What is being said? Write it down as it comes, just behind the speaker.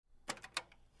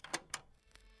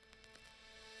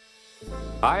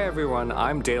Hi everyone,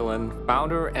 I'm Dalen,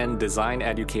 founder and design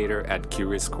educator at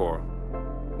Curious Core.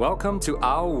 Welcome to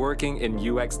our Working in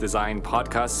UX Design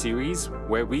podcast series,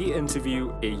 where we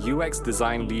interview a UX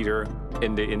design leader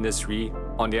in the industry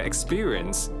on their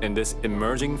experience in this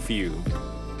emerging field.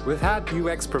 We've had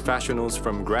UX professionals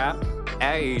from Grab,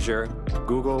 AirAsia,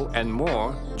 Google, and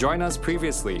more join us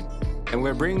previously, and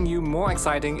we're bringing you more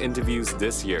exciting interviews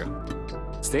this year.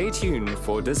 Stay tuned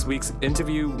for this week's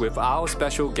interview with our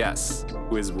special guest,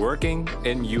 who is working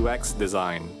in UX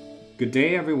design. Good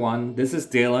day, everyone. This is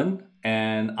Dalen,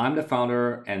 and I'm the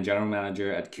founder and general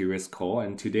manager at Curious Core.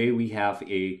 And today we have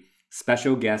a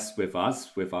special guest with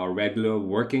us with our regular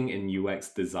Working in UX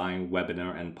Design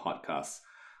webinar and podcast.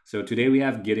 So today we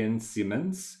have Gideon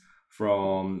Simmons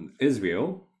from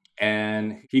Israel,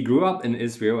 and he grew up in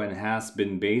Israel and has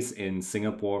been based in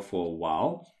Singapore for a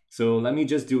while. So let me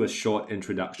just do a short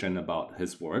introduction about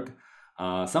his work.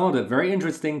 Some of the very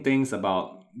interesting things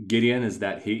about Gideon is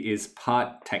that he is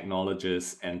part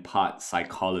technologist and part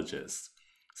psychologist.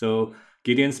 So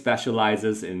Gideon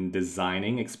specializes in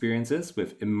designing experiences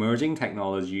with emerging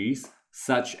technologies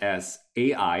such as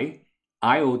AI,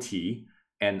 IOT,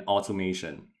 and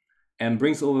automation, and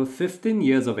brings over 15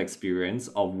 years of experience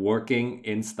of working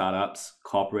in startups,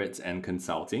 corporates, and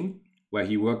consulting, where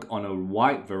he worked on a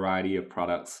wide variety of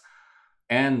products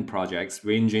and projects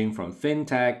ranging from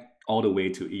Fintech all the way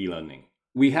to e-learning.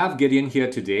 We have Gideon here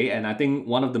today, and I think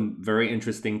one of the very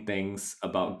interesting things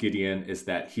about Gideon is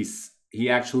that he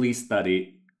actually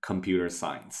studied computer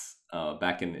science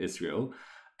back in Israel,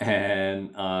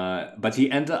 and but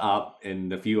he ended up in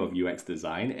the field of UX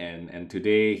design, and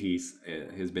today he's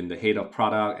been the head of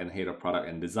product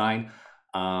and design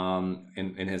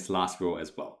in his last role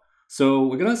as well. So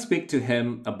we're going to speak to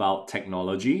him about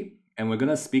technology, and we're going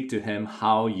to speak to him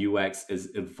how UX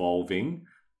is evolving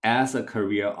as a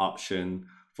career option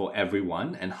for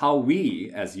everyone, and how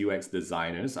we as UX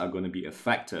designers are going to be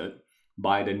affected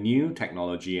by the new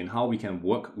technology and how we can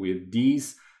work with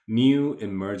these new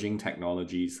emerging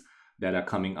technologies that are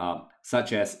coming up,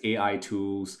 such as AI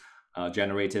tools,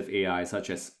 generative AI, such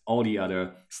as all the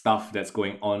other stuff that's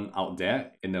going on out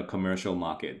there in the commercial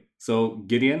market. So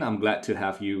Gideon, I'm glad to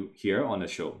have you here on the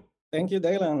show. Thank you,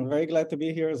 Dalen. Very glad to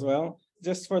be here as well.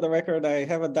 Just for the record, I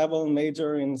have a double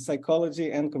major in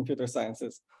psychology and computer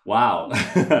sciences. Wow.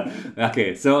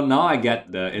 Okay, so now I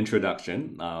get the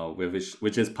introduction,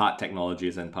 which is part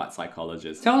technologist and part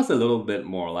psychologist. Tell us a little bit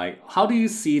more, like, how do you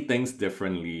see things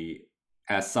differently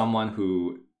as someone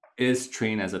who is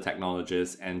trained as a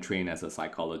technologist and trained as a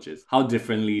psychologist? How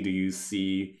differently do you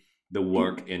see the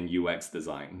work in UX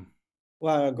design?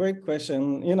 Wow, great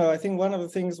question. I think one of the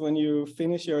things when you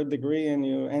finish your degree and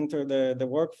you enter the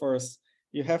workforce,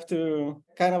 you have to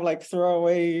kind of like throw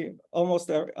away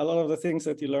almost a lot of the things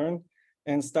that you learn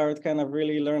and start kind of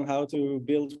really learn how to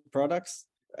build products.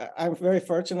 I'm very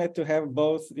fortunate to have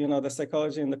both, the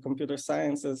psychology and the computer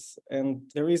sciences. And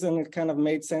the reason it kind of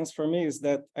made sense for me is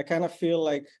that I kind of feel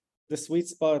like the sweet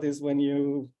spot is when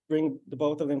you bring the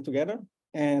both of them together.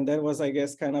 And that was, I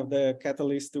guess, kind of the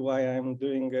catalyst to why I'm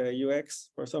doing UX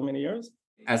for so many years.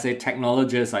 As a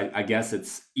technologist, I guess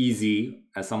it's easy,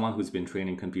 as someone who's been trained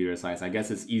in computer science, I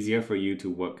guess it's easier for you to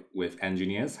work with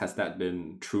engineers. Has that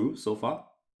been true so far?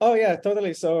 Oh, yeah,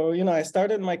 totally. So, I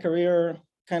started my career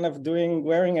kind of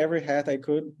wearing every hat I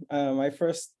could. My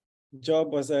first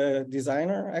job was a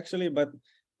designer, actually, but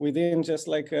within just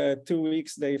like 2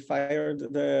 weeks, they fired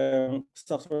the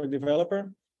software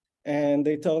developer. And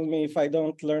they told me if I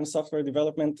don't learn software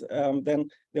development, then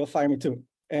they'll fire me too.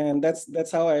 And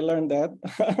that's how I learned that.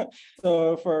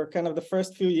 So for kind of the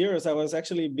first few years, I was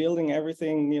actually building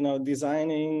everything,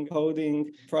 designing, coding,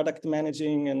 product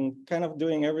managing, and kind of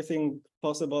doing everything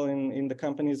possible in the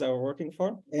companies I was working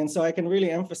for. And so I can really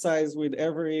emphasize with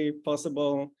every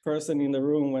possible person in the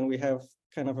room when we have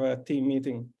kind of a team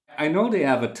meeting. I know they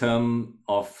have a term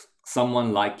of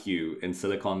someone like you in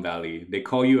Silicon Valley. They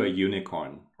call you a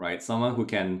unicorn, right? Someone who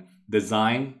can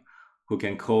design, who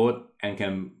can code, and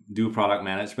can do product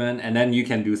management, and then you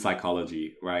can do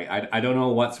psychology, right? I don't know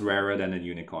what's rarer than a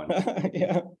unicorn.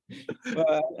 Yeah,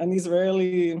 an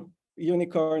Israeli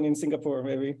unicorn in Singapore,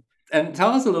 maybe. And tell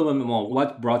us a little bit more.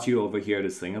 What brought you over here to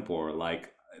Singapore?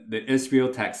 Like, the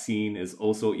Israel tech scene is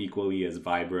also equally as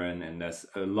vibrant, and there's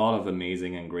a lot of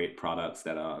amazing and great products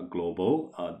that are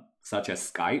global, such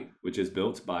as Skype, which is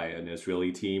built by an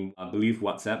Israeli team. I believe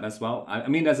WhatsApp as well. I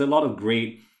mean, there's a lot of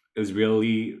great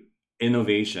Israeli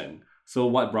innovation. So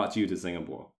what brought you to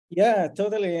Singapore? Yeah,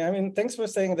 totally. I mean, thanks for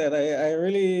saying that.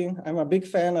 I'm a big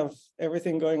fan of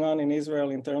everything going on in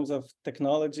Israel in terms of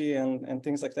technology and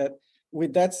things like that.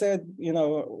 with that said,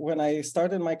 when I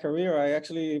started my career,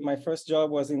 my first job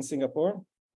was in Singapore.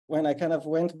 When I kind of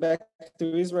went back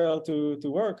to Israel to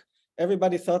work,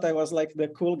 everybody thought I was like the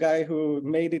cool guy who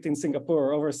made it in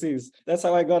Singapore overseas. That's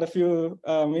how I got a few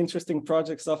interesting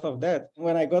projects off of that.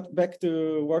 When I got back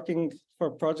to working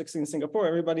for projects in Singapore,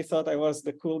 everybody thought I was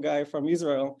the cool guy from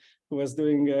Israel who was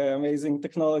doing amazing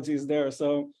technologies there.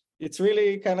 So it's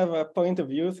really kind of a point of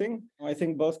view thing. I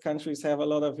think both countries have a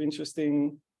lot of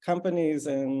interesting companies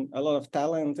and a lot of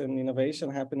talent and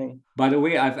innovation happening. By the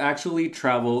way, I've actually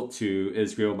traveled to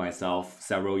Israel myself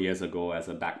several years ago as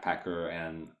a backpacker,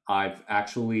 and I've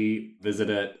actually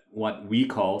visited what we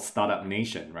call Startup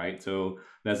Nation, right? So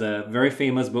there's a very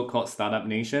famous book called Startup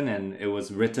Nation, and it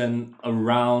was written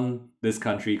around this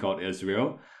country called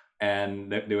Israel.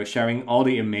 And they were sharing all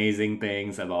the amazing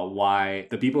things about why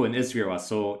the people in Israel are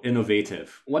so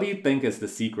innovative. What do you think is the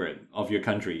secret of your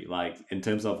country, like in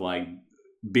terms of like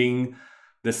being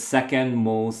the second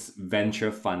most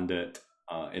venture funded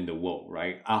in the world,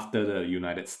 right? After the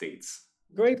United States?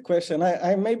 Great question.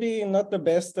 I may be not the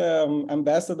best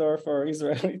ambassador for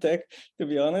Israeli tech, to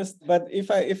be honest. But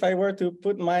if I were to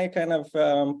put my kind of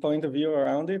point of view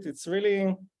around it, it's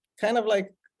really kind of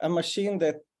like a machine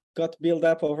that got built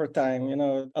up over time.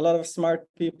 A lot of smart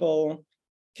people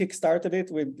kickstarted it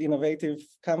with innovative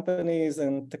companies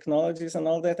and technologies and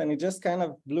all that, and it just kind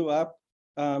of blew up.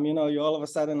 You all of a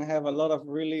sudden have a lot of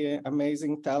really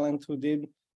amazing talent who did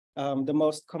the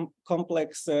most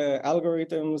complex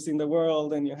algorithms in the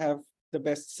world, and you have the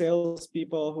best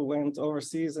salespeople who went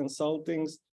overseas and sold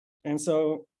things. And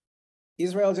so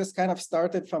Israel just kind of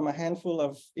started from a handful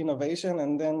of innovation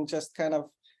and then just kind of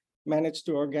managed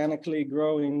to organically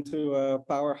grow into a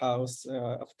powerhouse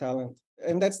of talent.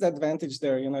 And that's the advantage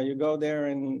there. You go there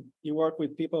and you work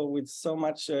with people with so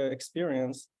much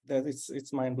experience that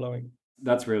it's mind-blowing.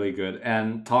 That's really good.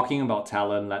 And talking about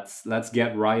talent, let's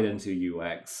get right into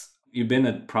UX. You've been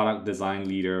a product design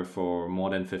leader for more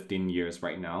than 15 years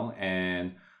right now,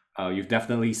 and you've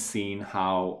definitely seen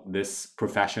how this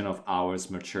profession of ours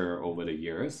mature over the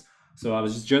years. So I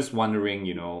was just wondering,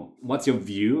 what's your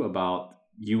view about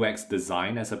UX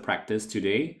design as a practice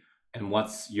today, and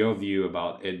what's your view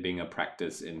about it being a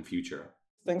practice in future?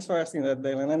 Thanks for asking that,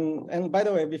 Dalen. And by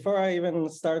the way, before I even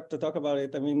start to talk about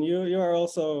it, I mean, you are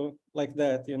also like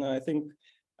that. I think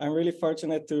I'm really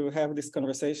fortunate to have this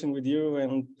conversation with you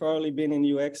and probably been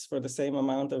in UX for the same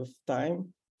amount of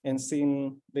time and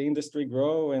seen the industry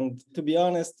grow. And to be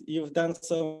honest, you've done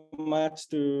so much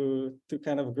to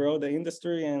kind of grow the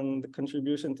industry, and the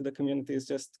contribution to the community is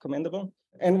just commendable.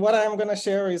 And what I'm going to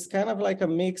share is kind of like a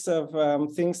mix of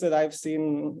things that I've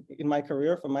seen in my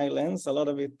career from my lens. A lot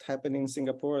of it happened in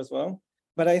Singapore as well.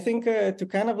 But I think to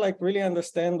kind of like really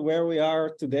understand where we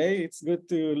are today, it's good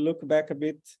to look back a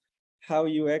bit how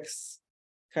UX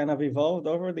kind of evolved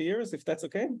over the years, if that's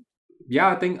okay.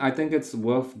 Yeah, I think it's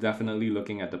worth definitely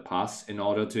looking at the past in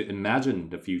order to imagine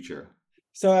the future.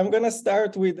 So I'm going to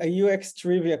start with a UX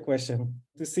trivia question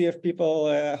to see if people,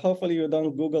 hopefully you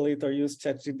don't Google it or use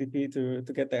ChatGPT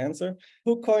to get the answer.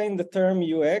 Who coined the term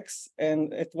UX,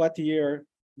 and at what year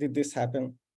did this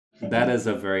happen? That is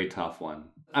a very tough one.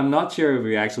 I'm not sure if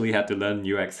we actually had to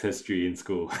learn UX history in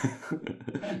school,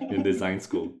 in design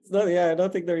school. So, yeah, I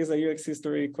don't think there is a UX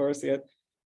history course yet.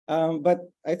 But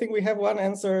I think we have one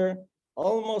answer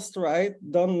almost right.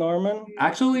 Don Norman.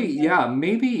 Actually, yeah,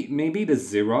 maybe the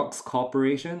Xerox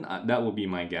Corporation. That would be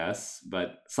my guess.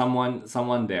 But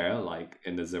someone there, like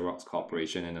in the Xerox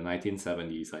Corporation in the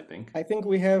 1970s, I think. I think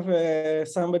we have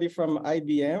somebody from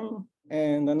IBM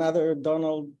and another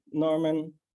Donald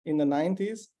Norman in the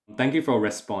 90s. Thank you for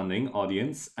responding,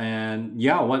 audience. And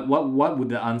yeah, what would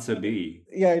the answer be?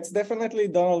 Yeah, it's definitely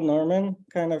Donald Norman.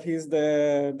 Kind of he's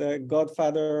the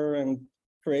godfather and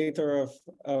creator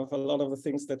of a lot of the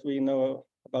things that we know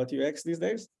about UX these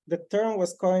days. The term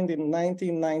was coined in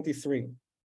 1993,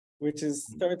 which is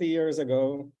 30 years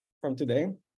ago from today.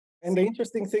 And the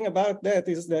interesting thing about that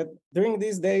is that during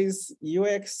these days,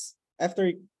 UX, after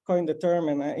he coined the term,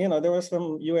 and there was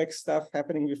some UX stuff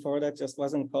happening before that, just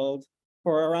wasn't called.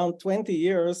 For around 20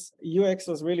 years, UX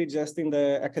was really just in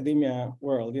the academia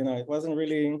world. It wasn't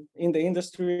really in the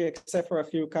industry, except for a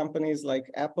few companies like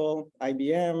Apple,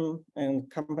 IBM, and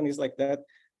companies like that.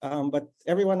 But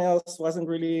everyone else wasn't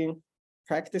really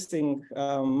practicing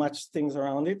much things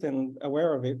around it and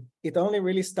aware of it. It only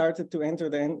really started to enter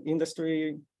the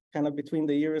industry kind of between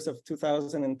the years of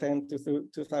 2010 to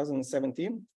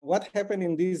 2017. What happened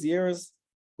in these years,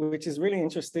 which is really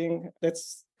interesting,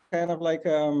 that's kind of like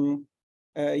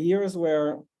years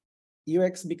where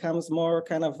UX becomes more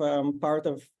kind of part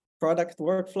of product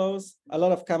workflows. A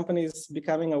lot of companies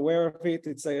becoming aware of it.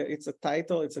 It's a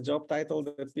title, it's a job title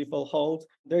that people hold.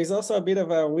 There is also a bit of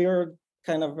a weird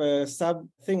kind of a sub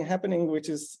thing happening, which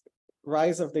is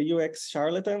rise of the UX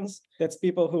charlatans. That's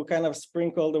people who kind of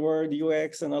sprinkle the word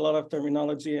UX and a lot of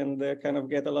terminology, and they kind of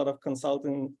get a lot of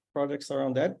consulting projects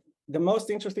around that. The most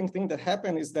interesting thing that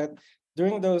happened is that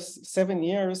during those 7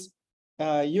 years,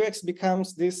 UX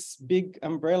becomes this big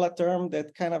umbrella term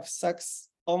that kind of sucks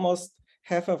almost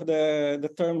half of the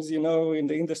terms, in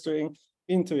the industry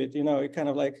into it. It kind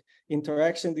of like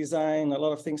interaction design, a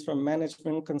lot of things from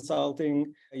management consulting,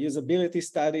 usability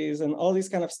studies, and all this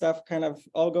kind of stuff kind of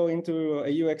all go into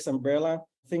a UX umbrella.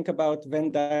 Think about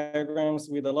Venn diagrams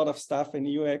with a lot of stuff in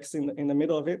UX in the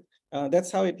middle of it.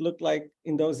 That's how it looked like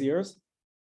in those years.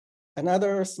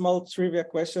 Another small trivia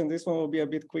question, this one will be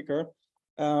a bit quicker.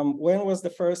 When was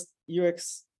the first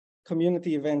UX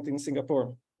community event in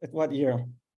Singapore? At what year?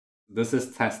 This is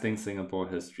testing Singapore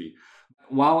history.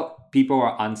 While people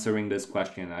are answering this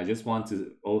question, I just want to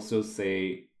also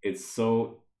say it's so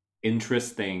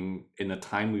interesting in the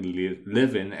time we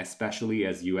live in, especially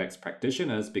as UX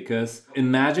practitioners, because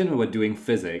imagine we're doing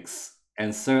physics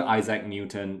and Sir Isaac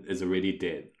Newton is already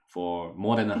dead for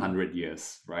more than 100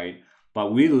 years, right?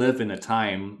 But we live in a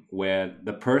time where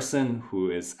the person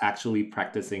who is actually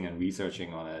practicing and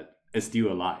researching on it is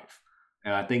still alive.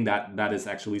 And I think that is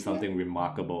actually something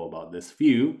remarkable about this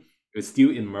field. It's still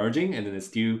emerging and it's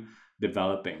still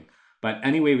developing. But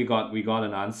anyway, we got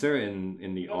an answer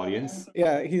in the audience.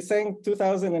 Yeah, he's saying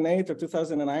 2008 or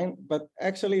 2009, but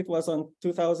actually it was on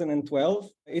 2012.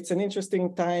 It's an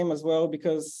interesting time as well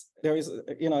because there is,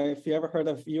 if you ever heard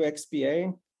of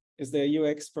UXPA, is the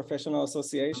UX Professional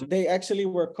Association. They actually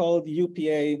were called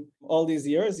UPA all these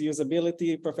years,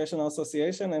 Usability Professional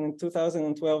Association. And in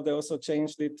 2012, they also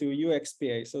changed it to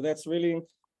UXPA. So that's really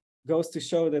goes to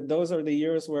show that those are the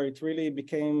years where it really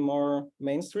became more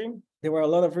mainstream. There were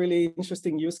a lot of really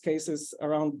interesting use cases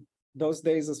around those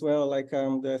days as well, like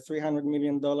the $300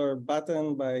 million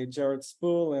button by Jared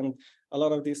Spool and a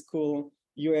lot of these cool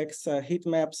UX heat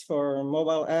maps for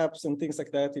mobile apps and things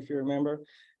like that, if you remember.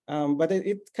 But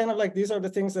it kind of like, these are the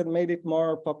things that made it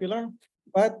more popular.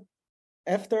 But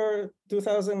after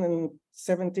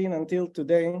 2017 until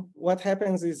today, what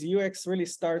happens is UX really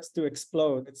starts to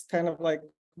explode. It's kind of like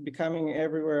becoming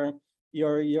everywhere.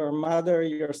 Your mother,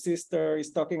 your sister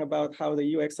is talking about how the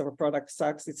UX of a product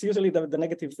sucks. It's usually the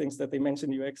negative things that they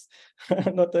mention UX,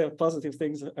 not the positive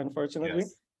things, unfortunately.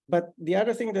 Yes. But the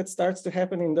other thing that starts to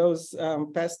happen in those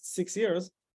past 6 years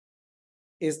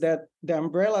is that the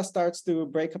umbrella starts to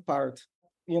break apart.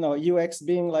 UX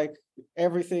being like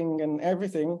everything and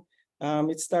everything,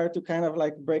 it started to kind of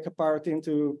like break apart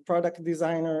into product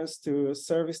designers, to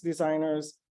service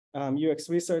designers, UX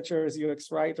researchers,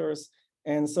 UX writers.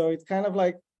 And so it kind of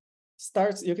like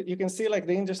starts, you can see like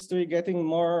the industry getting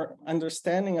more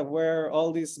understanding of where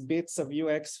all these bits of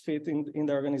UX fit in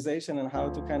the organization and how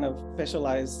to kind of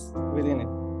specialize within it.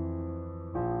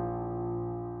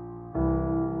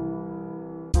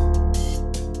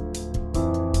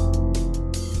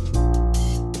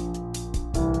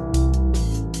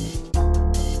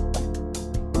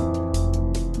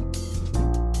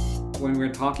 When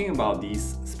we're talking about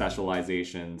these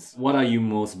specializations, what are you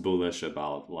most bullish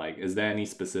about? Like, is there any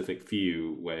specific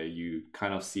field where you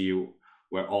kind of see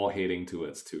we're all heading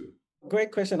towards too?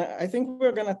 Great question. I think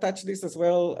we're going to touch this as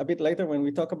well a bit later when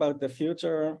we talk about the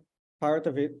future part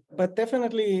of it. But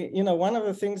definitely, one of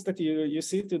the things that you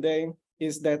see today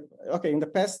is that, okay, in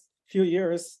the past few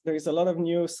years, there is a lot of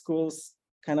new schools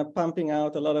kind of pumping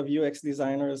out a lot of UX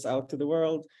designers out to the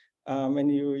world.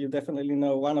 And you definitely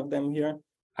know one of them here.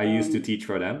 I used to teach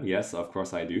for them. Yes, of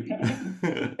course I do.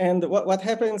 And what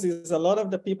happens is a lot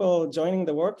of the people joining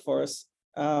the workforce,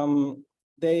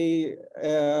 they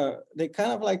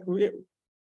kind of like,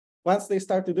 once they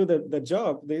start to do the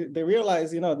job, they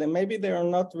realize, that maybe they are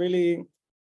not really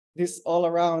this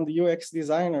all-around UX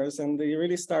designers, and they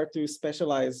really start to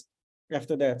specialize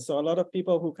after that. So a lot of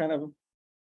people who kind of,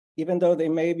 even though they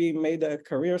maybe made a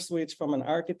career switch from an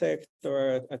architect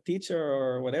or a teacher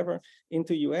or whatever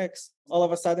into UX, all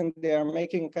of a sudden they are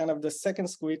making kind of the second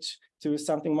switch to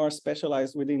something more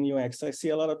specialized within UX. I see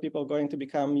a lot of people going to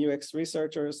become UX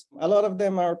researchers. A lot of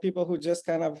them are people who just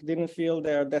kind of didn't feel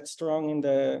they're that strong in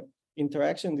the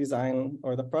interaction design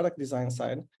or the product design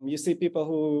side. You see people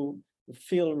who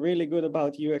feel really good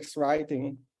about UX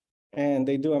writing and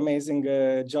they do amazing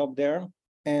job there.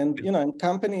 And and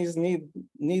companies need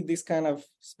these kind of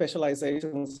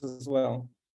specializations as well.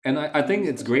 And I think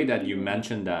it's great that you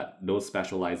mentioned that those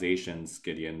specializations,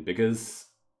 Gideon, because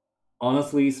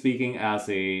Honestly speaking, as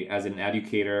an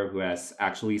educator who has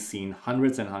actually seen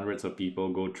hundreds and hundreds of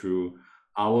people go through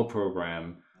our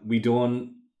program, we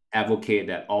don't advocate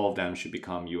that all of them should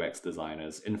become UX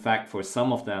designers. In fact, for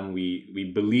some of them,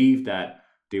 we believe that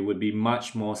they would be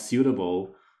much more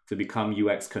suitable to become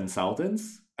UX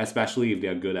consultants, especially if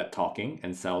they're good at talking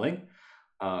and selling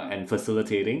and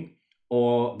facilitating,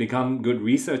 or become good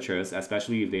researchers,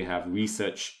 especially if they have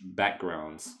research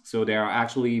backgrounds. So there are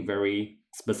actually very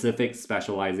specific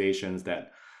specializations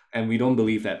that, and we don't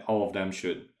believe that all of them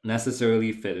should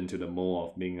necessarily fit into the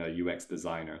mold of being a UX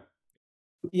designer.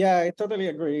 Yeah, I totally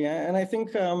agree. And I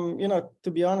think,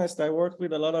 to be honest, I worked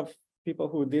with a lot of people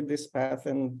who did this path.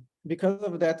 And because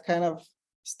of that kind of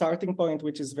starting point,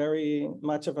 which is very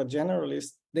much of a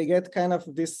generalist, they get kind of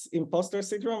this imposter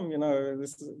syndrome.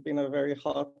 This has been a very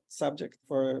hot subject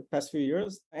for the past few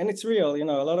years. And it's real, a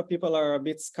lot of people are a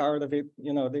bit scared of it.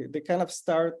 They kind of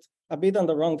start a bit on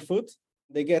the wrong foot.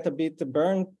 They get a bit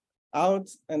burned out,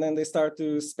 and then they start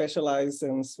to specialize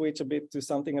and switch a bit to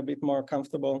something a bit more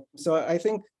comfortable. So I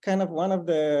think kind of one of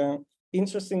the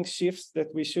interesting shifts that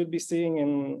we should be seeing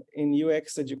in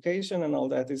UX education and all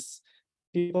that is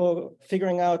people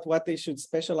figuring out what they should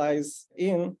specialize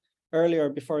in earlier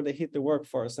before they hit the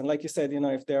workforce. And like you said,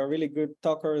 if they are really good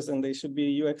talkers and they should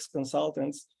be UX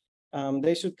consultants,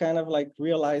 they should kind of like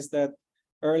realize that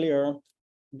earlier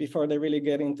before they really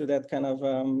get into that kind of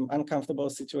uncomfortable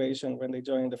situation when they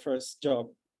join the first job.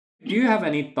 Do you have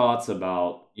any thoughts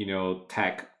about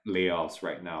tech layoffs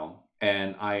right now?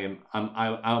 And I'm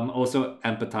also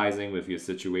empathizing with your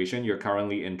situation. You're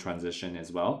currently in transition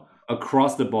as well.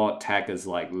 Across the board, tech is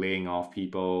like laying off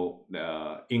people,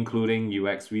 including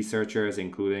UX researchers,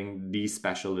 including these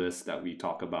specialists that we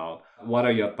talk about. What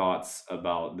are your thoughts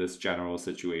about this general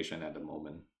situation at the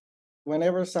moment?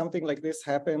 Whenever something like this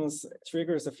happens, it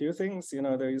triggers a few things.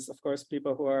 There is, of course,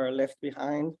 people who are left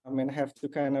behind and have to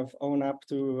kind of own up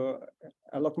to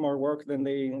a lot more work than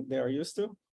they are used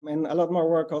to. And a lot more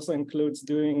work also includes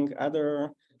doing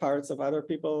other parts of other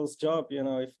people's job.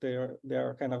 If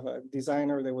they're kind of a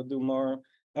designer, they would do more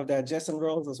of the adjacent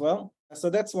roles as well.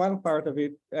 So that's one part of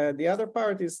it. The other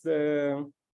part is the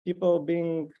people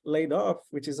being laid off,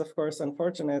 which is, of course,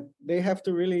 unfortunate. They have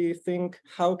to really think,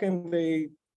 how can they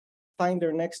find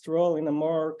their next role in a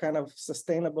more kind of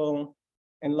sustainable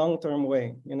and long-term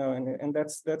way, and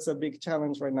that's a big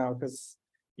challenge right now, because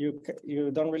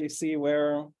you don't really see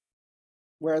where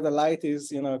the light is,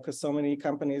 because so many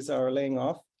companies are laying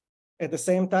off. At the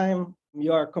same time,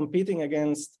 you are competing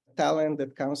against talent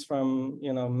that comes from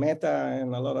Meta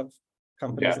and a lot of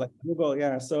companies like Google.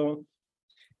 Yeah, so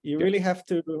you really have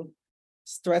to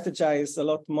strategize a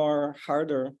lot more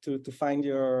harder to find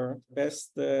your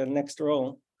best next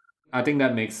role. I think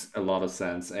that makes a lot of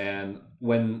sense. And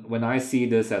when I see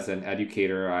this as an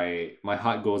educator, my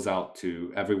heart goes out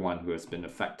to everyone who has been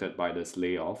affected by this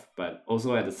layoff. But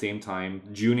also at the same time,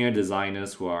 junior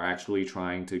designers who are actually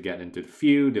trying to get into the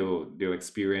field, they'll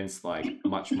experience like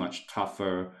much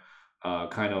tougher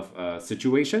kind of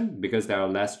situation, because there are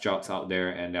less jobs out there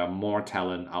and there are more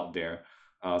talent out there.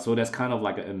 So there's kind of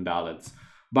like an imbalance.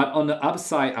 But on the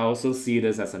upside, I also see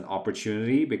this as an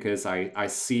opportunity, because I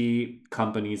see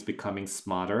companies becoming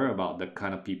smarter about the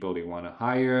kind of people they want to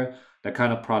hire, the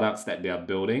kind of products that they're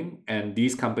building. And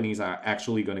these companies are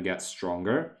actually going to get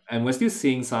stronger. And we're still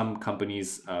seeing some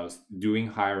companies doing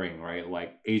hiring, right?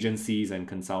 Like agencies and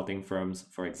consulting firms,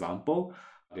 for example.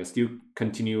 They're still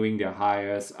continuing their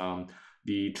hires.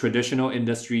 The traditional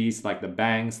industries like the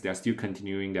banks, they're still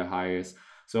continuing their hires.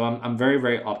 So I'm very,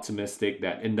 very optimistic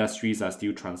that industries are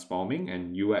still transforming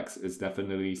and UX is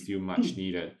definitely still much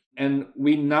needed. And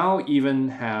we now even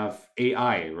have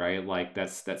AI, right? Like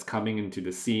that's coming into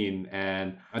the scene.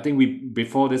 And I think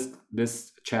before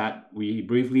this chat, we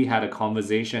briefly had a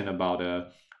conversation about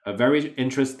a very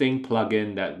interesting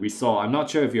plugin that we saw. I'm not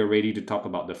sure if you're ready to talk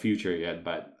about the future yet,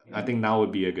 but I think now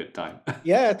would be a good time.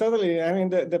 Yeah, totally. I mean,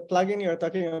 the plugin you're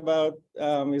talking about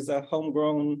is a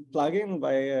homegrown plugin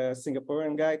by a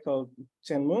Singaporean guy called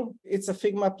Chen Mu. It's a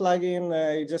Figma plugin.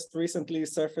 It just recently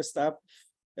surfaced up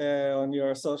on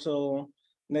your social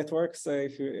networks,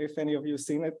 if any of you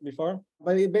seen it before.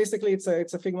 But it's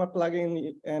a Figma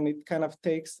plugin, and it kind of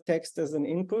takes text as an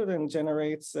input and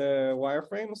generates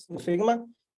wireframes in Figma.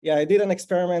 Yeah, I did an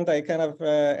experiment. I kind of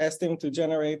asked him to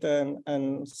generate a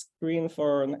screen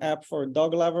for an app for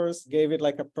dog lovers, gave it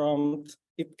like a prompt.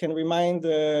 It can remind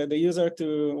the user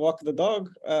to walk the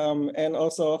dog and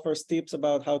also offers tips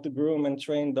about how to groom and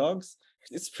train dogs.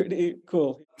 It's pretty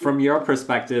cool. From your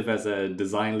perspective as a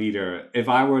design leader, if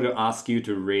I were to ask you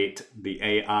to rate the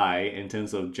AI in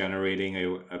terms of generating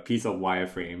a piece of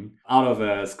wireframe out of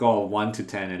a score of 1 to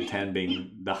 10 and 10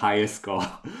 being the highest score,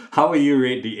 how would you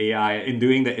rate the AI in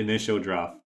doing the initial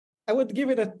draft? I would give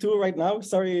it a 2 right now.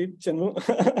 Sorry,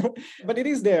 Chenmu. But it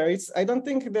is there. I don't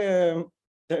think the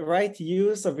right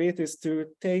use of it is to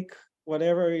take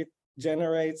whatever it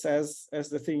generates as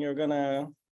the thing you're gonna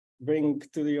bring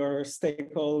to your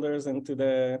stakeholders and to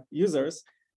the users.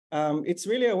 It's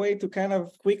really a way to kind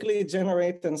of quickly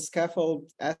generate and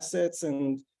scaffold assets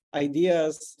and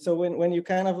ideas. So when you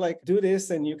kind of like do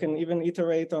this and you can even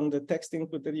iterate on the text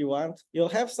input that you want, you'll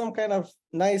have some kind of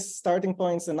nice starting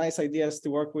points and nice ideas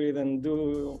to work with and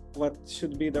do what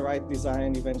should be the right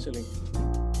design eventually.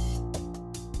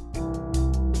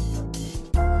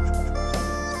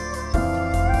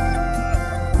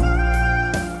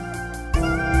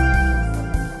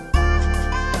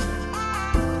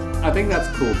 I think that's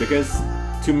cool because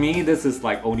to me this is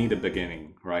like only the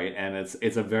beginning, right? And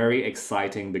it's a very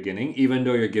exciting beginning, even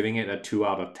though you're giving it a 2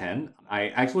 out of 10. I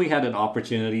actually had an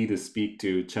opportunity to speak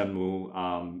to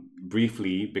Chenmu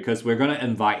briefly because we're going to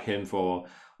invite him for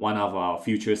one of our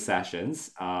future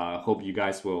sessions. Hope you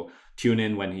guys will tune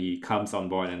in when he comes on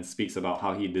board and speaks about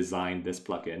how he designed this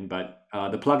plugin. But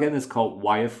the plugin is called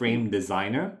Wireframe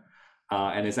Designer.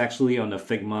 And it's actually on the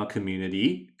Figma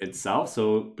community itself.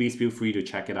 So please feel free to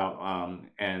check it out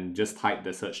and just type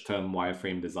the search term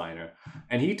wireframe designer.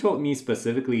 And he told me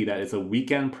specifically that it's a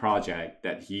weekend project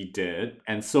that he did.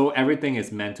 And so everything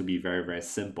is meant to be very, very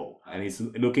simple. And he's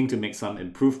looking to make some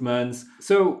improvements.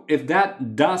 So if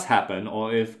that does happen,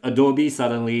 or if Adobe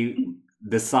suddenly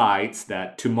decides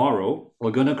that tomorrow we're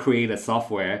going to create a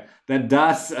software that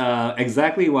does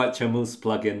exactly what Chemu's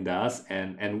plugin does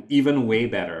and even way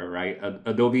better, right?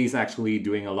 Adobe is actually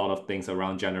doing a lot of things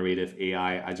around generative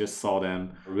AI. I just saw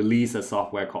them release a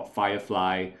software called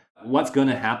Firefly. What's going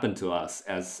to happen to us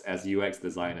as UX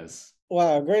designers?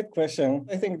 Wow, great question.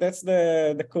 I think that's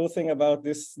the cool thing about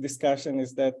this discussion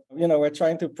is that, we're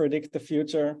trying to predict the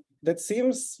future. That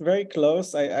seems very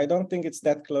close. I don't think it's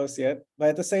that close yet. But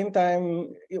at the same time,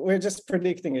 we're just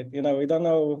predicting it. We don't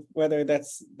know whether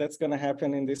that's going to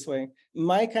happen in this way.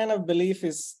 My kind of belief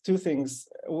is two things.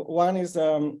 One is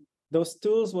those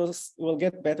tools will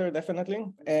get better, definitely,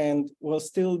 and will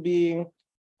still be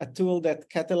a tool that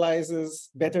catalyzes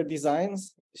better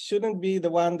designs. Shouldn't be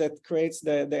the one that creates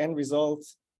the end result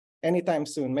anytime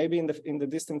soon. Maybe in the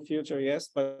distant future, yes,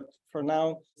 but for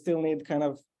now, still need kind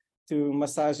of to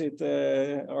massage it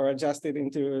or adjust it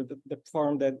into the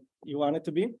form that you want it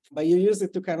to be. But you use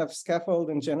it to kind of scaffold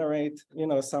and generate,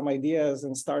 some ideas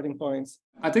and starting points.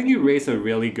 I think you raise a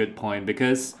really good point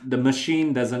because the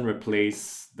machine doesn't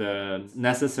replace the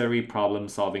necessary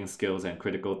problem-solving skills and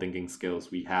critical thinking skills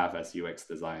we have as UX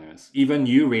designers. Even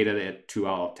you rated it 2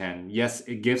 out of 10. Yes,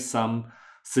 it gives some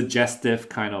suggestive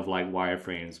kind of like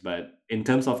wireframes, but in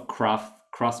terms of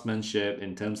craftsmanship,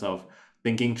 in terms of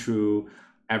thinking through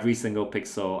every single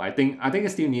pixel, I think it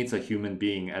still needs a human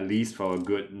being at least for a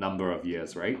good number of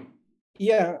years, right?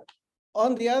 Yeah.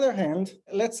 On the other hand,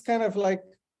 let's kind of like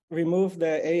remove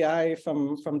the AI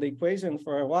from the equation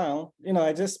for a while.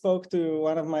 I just spoke to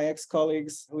one of my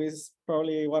ex-colleagues who is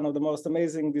probably one of the most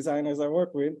amazing designers I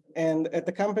work with. And at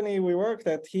the company we worked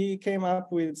at, he came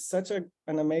up with such an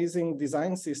amazing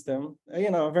design system,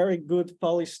 a very good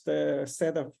polished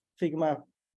set of Figma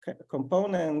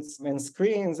components and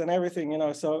screens and everything,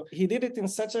 so he did it in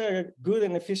such a good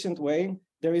and efficient way.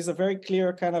 There is a very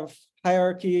clear kind of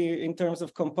hierarchy in terms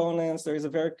of components. There is a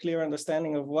very clear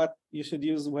understanding of what you should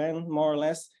use when, more or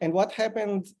less. And what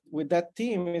happened with that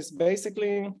team is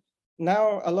basically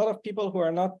now a lot of people who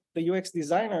are not the UX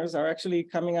designers are actually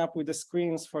coming up with the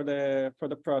screens for the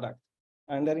product.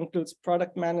 And that includes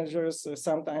product managers,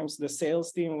 sometimes the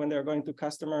sales team when they're going to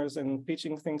customers and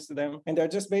pitching things to them. And they're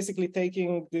just basically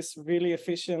taking this really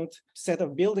efficient set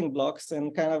of building blocks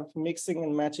and kind of mixing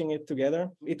and matching it together.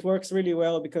 It works really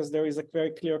well because there is a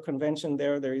very clear convention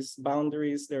there. There is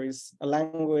boundaries, there is a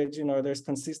language, there's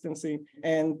consistency.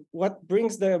 And what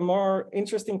brings the more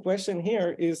interesting question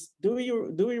here is, do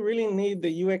we really need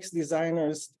the UX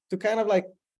designers to kind of like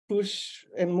push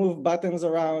and move buttons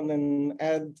around and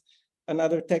add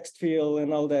another text field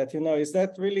and all that? Is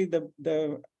that really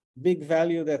the big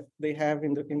value that they have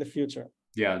in the future?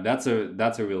 Yeah, that's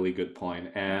a really good point.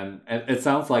 And it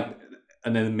sounds like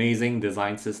an amazing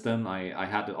design system. I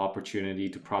had the opportunity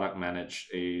to product manage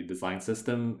a design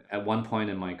system at one point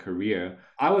in my career.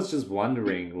 I was just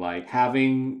wondering, like,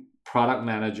 having product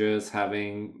managers,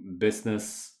 having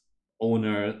business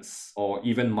owners or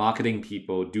even marketing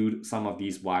people do some of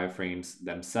these wireframes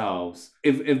themselves,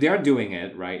 if they're doing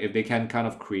it right, if they can kind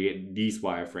of create these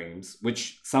wireframes,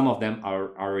 which some of them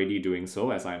are already doing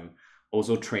so, as I'm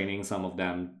also training some of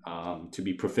them to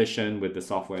be proficient with the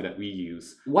software that we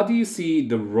use. What do you see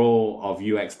the role of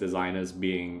UX designers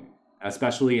being,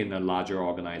 especially in a larger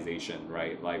organization,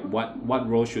 right? Like what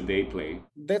role should they play?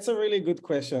 That's a really good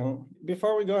question.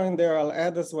 Before we go in there, I'll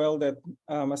add as well that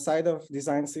aside of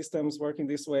design systems working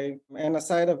this way, and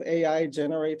aside of AI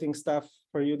generating stuff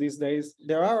for you these days,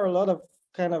 there are a lot of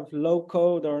kind of low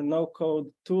code or no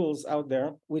code tools out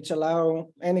there, which allow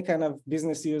any kind of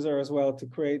business user as well to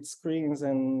create screens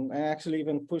and actually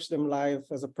even push them live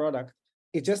as a product.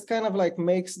 It just kind of like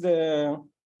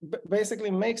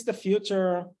basically makes the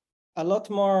future a lot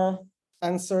more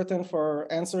uncertain for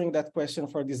answering that question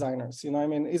for designers. You know, I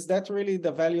mean, is that really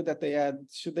the value that they add?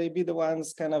 Should they be the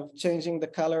ones kind of changing the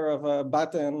color of a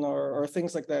button or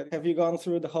things like that? Have you gone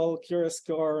through the whole Curious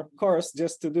Core course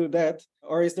just to do that?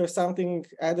 Or is there something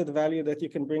added value that you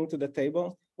can bring to the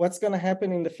table? What's going to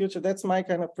happen in the future? That's my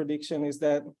kind of prediction, is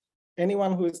that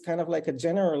anyone who is kind of like a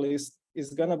generalist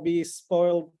is going to be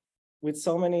spoiled with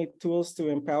so many tools to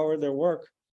empower their work.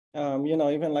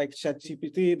 Even like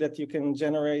ChatGPT, that you can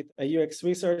generate a UX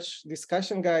research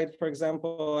discussion guide, for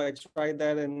example. I tried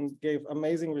that and gave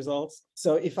amazing results.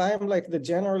 So if I'm like the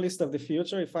generalist of the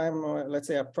future, if I'm, let's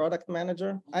say, a product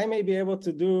manager, I may be able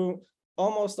to do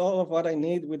almost all of what I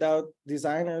need without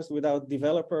designers, without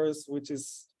developers, which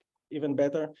is even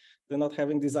better than not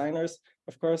having designers.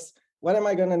 Of course, what am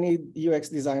I going to need UX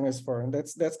designers for? And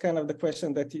that's kind of the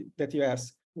question that you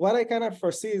ask. What I kind of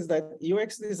foresee is that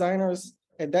UX designers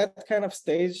at that kind of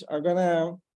stage are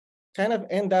gonna kind of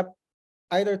end up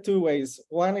either two ways.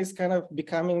 One is kind of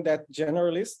becoming that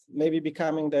generalist, maybe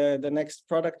becoming the next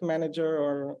product manager,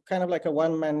 or kind of like a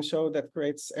one-man show that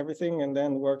creates everything and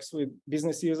then works with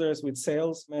business users, with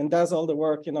sales, and does all the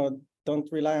work,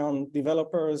 don't rely on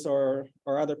developers or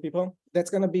other people.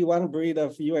 That's going to be one breed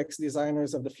of UX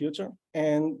designers of the future.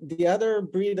 And the other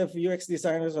breed of UX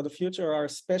designers of the future are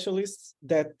specialists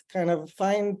that kind of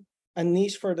find a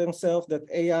niche for themselves that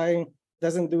AI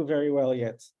doesn't do very well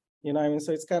yet. You know what I mean?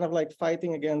 So it's kind of like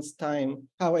fighting against time,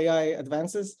 how AI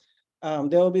advances.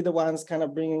 They'll be the ones kind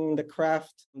of bringing the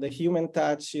craft, the human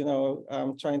touch,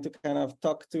 trying to kind of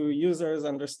talk to users,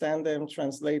 understand them,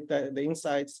 translate the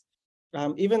insights.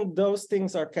 Even those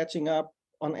things are catching up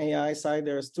on AI side.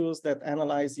 There's tools that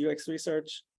analyze UX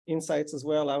research insights as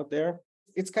well out there.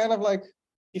 It's kind of like,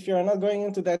 if you're not going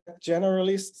into that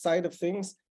generalist side of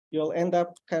things, you'll end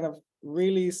up kind of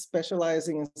really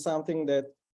specializing in something that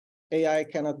AI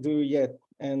cannot do yet,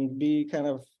 and be kind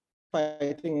of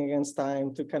fighting against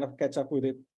time to kind of catch up with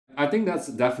it. I think that's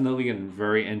definitely a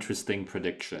very interesting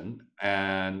prediction,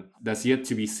 and that's yet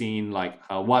to be seen. Like,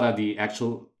 what are the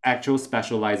actual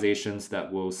specializations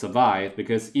that will survive?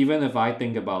 Because even if I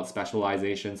think about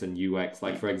specializations in UX,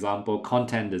 like for example,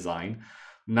 content design,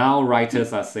 now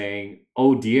writers are saying,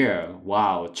 "Oh dear,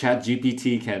 wow,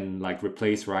 ChatGPT can like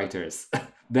replace writers."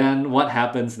 Then what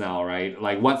happens now, right?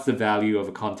 Like, what's the value of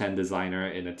a content designer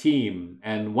in a team?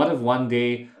 And what if one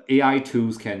day AI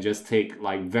tools can just take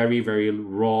like very, very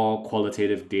raw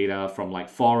qualitative data from like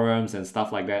forums and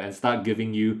stuff like that and start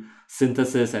giving you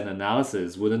synthesis and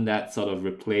analysis? Wouldn't that sort of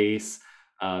replace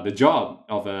the job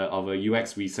of a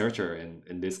UX researcher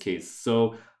in this case?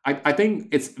 So I think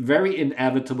it's very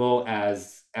inevitable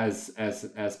as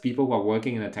people who are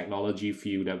working in a technology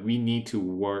field that we need to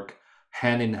work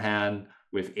hand in hand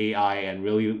with AI and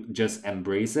really just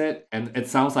embrace it. And it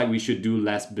sounds like we should do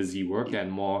less busy work and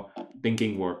more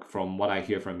thinking work, from what I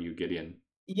hear from you, Gideon.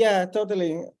 Yeah,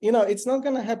 totally. It's not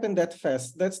going to happen that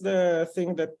fast. That's the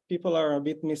thing that people are a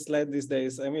bit misled these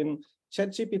days. I mean,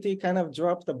 ChatGPT kind of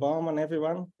dropped the bomb on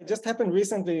everyone. It just happened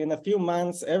recently. In a few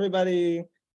months, everybody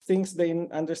thinks they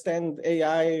understand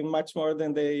AI much more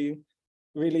than they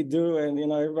really do. And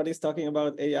everybody's talking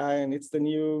about AI, and it's the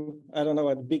new, I don't know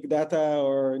what, big data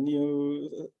or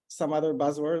new some other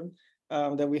buzzword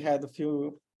that we had a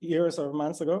few years or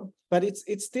months ago. But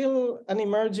it's still an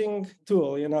emerging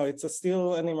tool. It's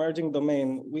still an emerging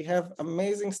domain. We have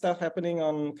amazing stuff happening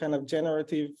on kind of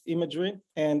generative imagery,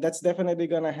 and that's definitely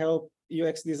going to help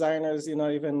UX designers,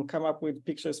 even come up with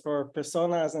pictures for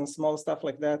personas and small stuff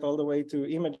like that, all the way to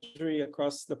imagery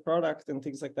across the product and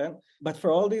things like that. But for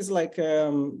all these like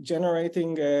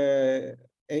generating,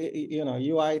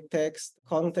 UI text,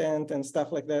 content and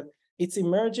stuff like that, it's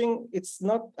emerging. It's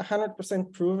not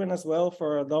 100% proven as well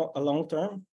for a long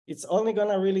term. It's only going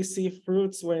to really see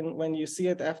fruits when you see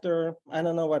it after, I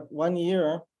don't know what, 1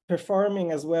 year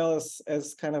performing as well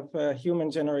as kind of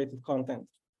human generated content.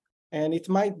 And it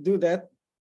might do that.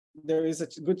 There is a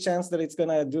good chance that it's going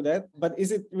to do that. But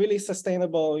is it really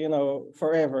sustainable,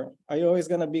 forever? Are you always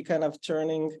going to be kind of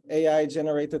churning AI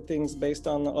generated things based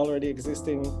on already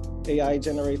existing AI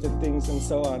generated things and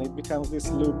so on? It becomes this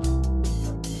loop.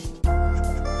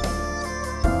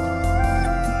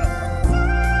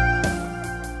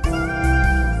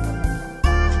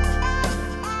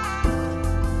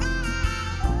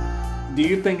 Do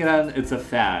you think that it's a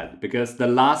fad? Because the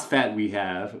last fad we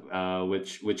have,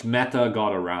 which Meta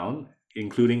got around,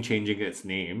 including changing its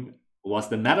name, was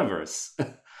the metaverse.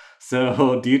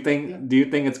 So do you think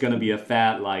it's going to be a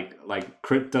fad like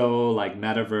crypto, like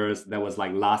metaverse that was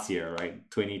like last year, right?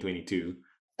 2022.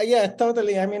 Yeah,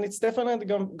 totally. I mean, it's definitely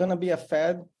going to be a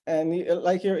fad. And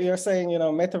like you're saying,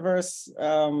 metaverse,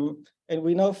 and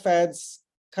we know fads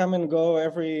come and go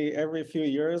every few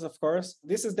years, of course.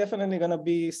 This is definitely going to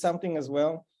be something as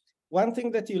well. One thing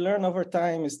that you learn over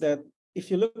time is that if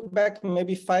you look back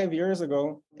maybe 5 years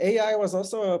ago, AI was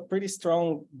also a pretty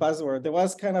strong buzzword. There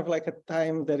was kind of like a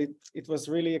time that it was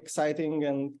really exciting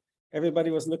and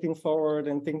everybody was looking forward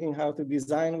and thinking how to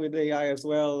design with AI as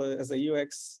well as a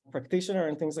UX practitioner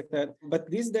and things like that.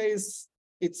 But these days,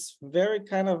 it's very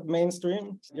kind of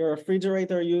mainstream. Your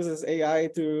refrigerator uses AI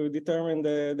to determine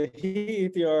the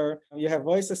heat. You have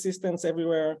voice assistants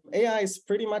everywhere. AI is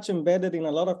pretty much embedded in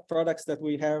a lot of products that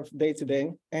we have day to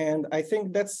day. And I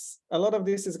think a lot of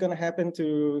this is going to happen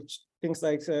to things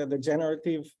like the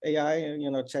generative AI,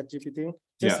 ChatGPT.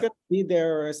 Just going to be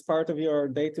there as part of your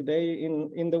day to day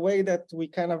in the way that we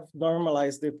kind of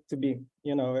normalized it to be.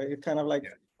 It kind of like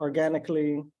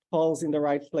organically falls in the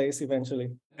right place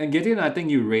eventually. And Gideon, I think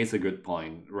you raise a good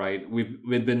point, right?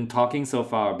 We've been talking so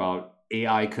far about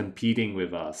AI competing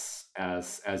with us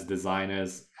as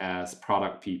designers, as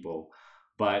product people,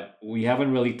 but we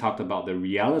haven't really talked about the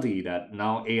reality that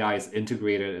now AI is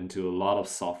integrated into a lot of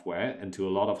software, into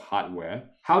a lot of hardware.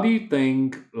 How do you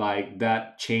think like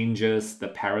that changes the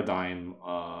paradigm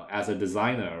as a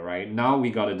designer, right? Now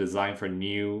we got to design for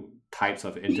new types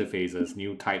of interfaces,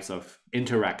 new types of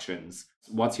interactions.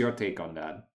 What's your take on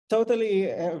that? Totally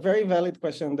a very valid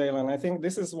question, Dalen. I think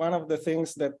this is one of the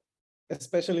things that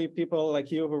especially people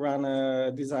like you who run a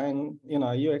design,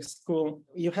 UX school,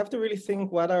 you have to really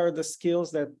think what are the skills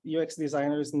that UX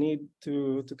designers need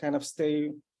to kind of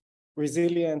stay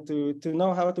resilient, to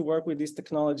know how to work with these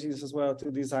technologies as well,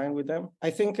 to design with them. I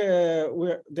think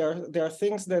there are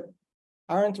things that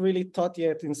aren't really taught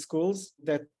yet in schools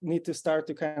that need to start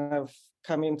to kind of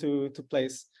come into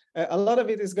place. A lot of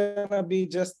it is going to be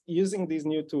just using these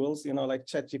new tools, like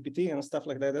ChatGPT and stuff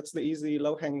like that. That's the easy,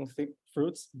 low-hanging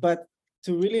fruits. But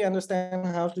to really understand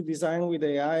how to design with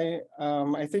AI,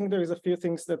 I think there is a few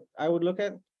things that I would look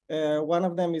at. One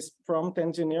of them is prompt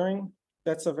engineering.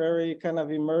 That's a very kind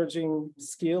of emerging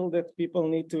skill that people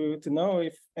need to know.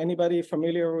 If anybody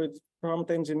familiar with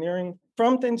prompt engineering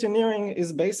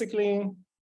is basically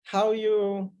how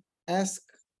you ask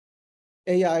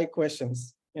AI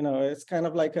questions. It's kind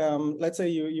of like, let's say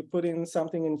you put in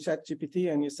something in ChatGPT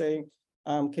and you say,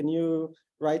 can you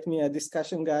write me a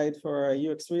discussion guide for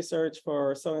a UX research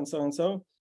for so and so and so?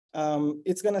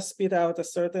 It's going to spit out a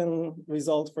certain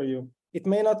result for you. It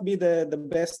may not be the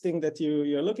best thing that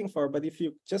you're looking for, but if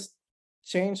you just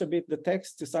change a bit the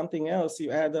text to something else,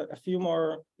 you add a few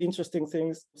more interesting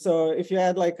things. So if you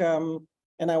add like,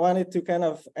 and I wanted to kind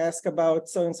of ask about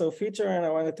so-and-so feature, and I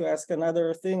wanted to ask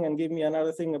another thing and give me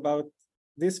another thing about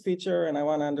this feature, and I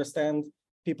want to understand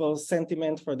people's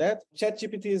sentiment for that.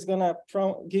 ChatGPT is going to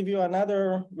give you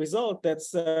another result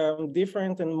that's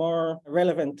different and more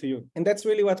relevant to you. And that's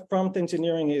really what prompt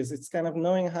engineering is. It's kind of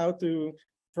knowing how to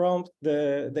prompt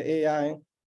the AI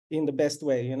in the best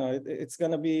way. It's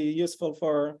going to be useful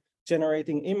for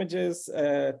generating images,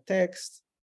 text,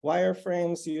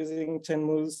 wireframes using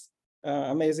Chenmu's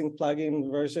amazing plugin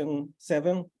version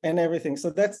 7 and everything. So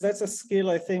that's a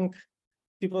skill I think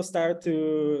people start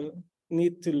to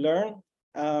need to learn.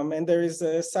 And there is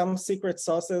some secret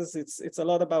sauces. It's a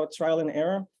lot about trial and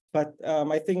error, but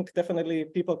I think definitely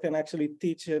people can actually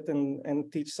teach it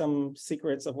and teach some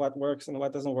secrets of what works and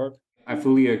what doesn't work. I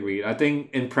fully agree. I think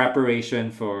in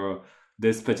preparation for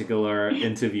this particular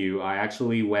interview, I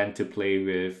actually went to play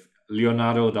with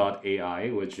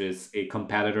Leonardo.ai, which is a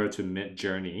competitor to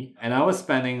Midjourney. And I was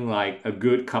spending like a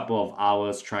good couple of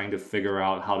hours trying to figure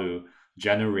out how to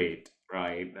generate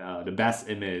the best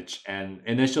image. And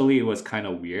initially it was kind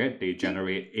of weird. They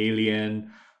generate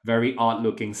alien, very odd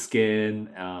looking skin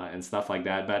and stuff like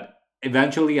that. But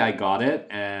eventually I got it.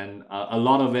 And a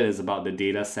lot of it is about the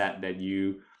data set that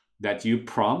you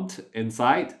prompt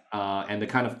inside and the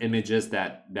kind of images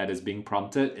that is being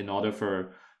prompted in order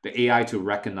for the AI to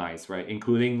recognize, right?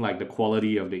 Including like the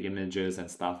quality of the images and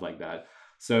stuff like that.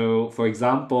 So for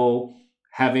example,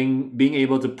 being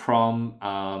able to prompt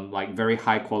like very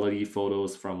high quality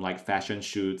photos from like fashion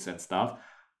shoots and stuff,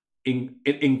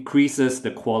 it increases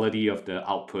the quality of the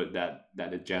output that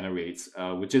it generates,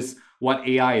 which is what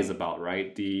AI is about,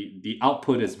 right? The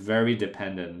output is very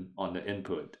dependent on the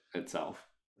input itself.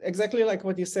 Exactly like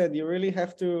what you said, you really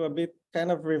have to a bit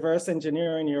kind of reverse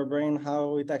engineer in your brain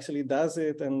how it actually does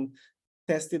it and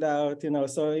test it out,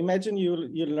 So imagine you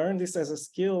learn this as a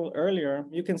skill earlier,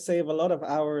 you can save a lot of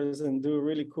hours and do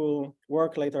really cool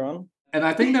work later on. And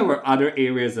I think there were other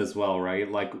areas as well, right?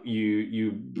 Like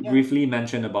you briefly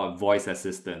mentioned about voice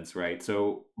assistants, right?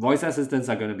 So voice assistants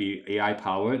are going to be AI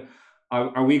powered.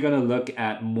 Are we going to look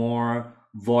at more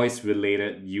voice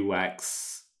related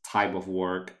UX type of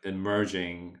work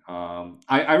emerging? I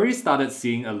already started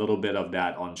seeing a little bit of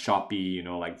that on Shopee,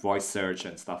 like voice search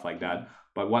and stuff like that.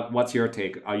 But what's your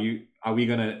take? Are we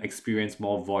going to experience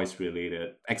more voice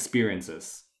related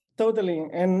experiences? Totally.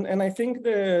 And I think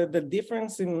the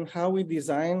difference in how we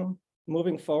design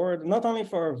moving forward, not only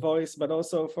for voice, but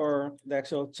also for the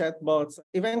actual chatbots,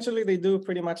 eventually they do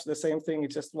pretty much the same thing.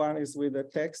 It's just one is with the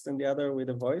text and the other with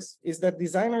the voice, is that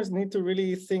designers need to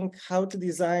really think how to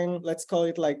design, let's call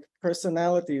it like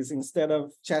personalities instead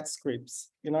of chat scripts.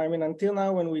 Until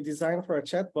now, when we design for a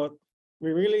chatbot,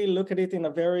 we really look at it in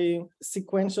a very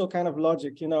sequential kind of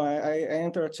logic. I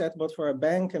enter a chatbot for a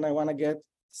bank and I want to get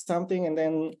something, and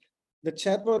then the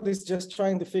chatbot is just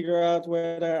trying to figure out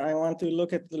whether I want to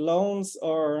look at the loans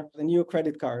or the new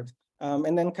credit card,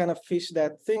 and then kind of fish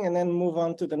that thing and then move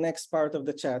on to the next part of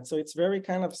the chat. So it's very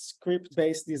kind of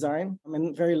script-based design,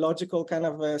 very logical kind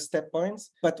of step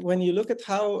points. But when you look at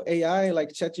how AI like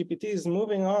ChatGPT is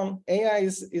moving on, AI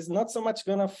is not so much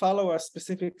going to follow a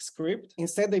specific script.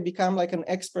 Instead, they become like an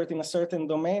expert in a certain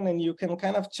domain, and you can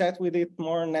kind of chat with it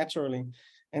more naturally.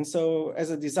 And so as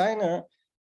a designer,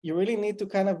 you really need to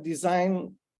kind of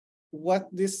design what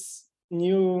this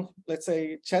new, let's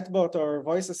say, chatbot or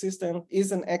voice assistant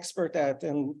is an expert at,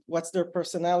 and what's their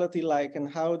personality like,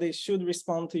 and how they should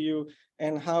respond to you,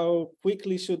 and how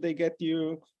quickly should they get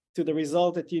you to the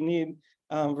result that you need,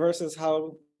 versus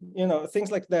how, things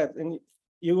like that. And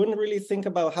you wouldn't really think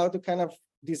about how to kind of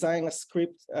design a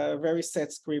script, a very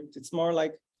set script. It's more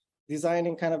like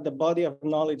designing kind of the body of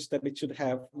knowledge that it should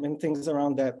have and things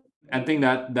around that. I think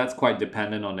that's quite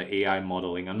dependent on the AI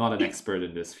modeling. I'm not an expert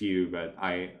in this field, but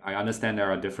I understand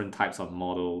there are different types of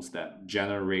models that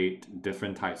generate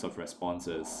different types of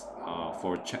responses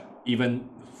even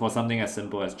for something as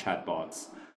simple as chatbots.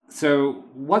 So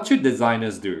what should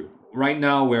designers do? Right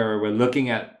now, we're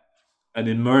looking at an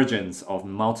emergence of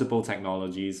multiple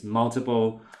technologies,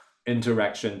 multiple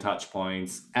interaction touch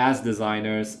points as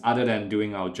designers, other than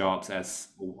doing our jobs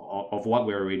of what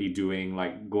we're already doing,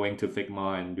 like going to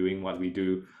Figma and doing what we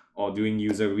do, or doing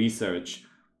user research.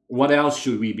 What else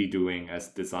should we be doing as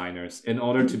designers in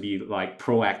order to be like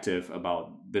proactive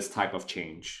about this type of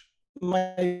change?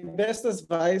 My best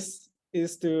advice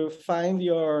is to find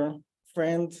your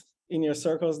friend in your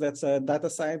circles that's a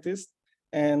data scientist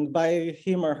and buy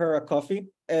him or her a coffee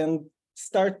and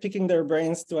start picking their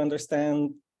brains to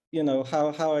understand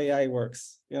how AI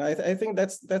works. I think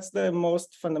that's the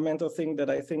most fundamental thing that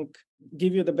I think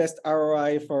give you the best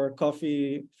ROI for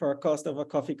coffee, for a cost of a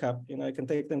coffee cup. You can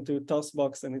take them to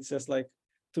Toastbox and it's just like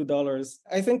 $2.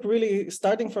 I think really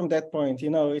starting from that point,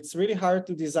 it's really hard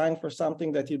to design for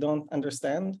something that you don't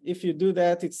understand. If you do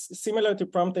that, it's similar to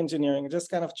prompt engineering,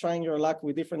 just kind of trying your luck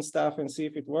with different stuff and see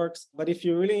if it works. But if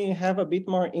you really have a bit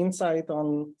more insight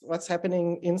on what's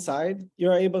happening inside,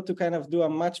 you're able to kind of do a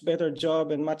much better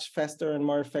job and much faster and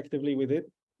more effectively with it.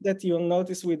 That you'll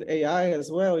notice with AI as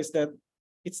well is that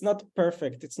it's not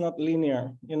perfect. It's not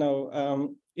linear.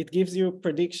 It gives you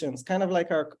predictions, kind of like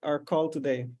our call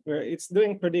today, where it's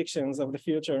doing predictions of the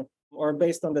future or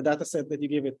based on the data set that you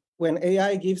give it. When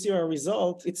AI gives you a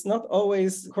result, it's not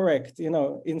always correct.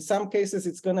 In some cases,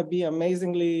 it's going to be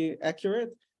amazingly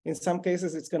accurate. In some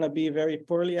cases, it's going to be very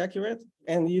poorly accurate.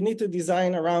 And you need to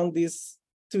design around these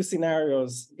two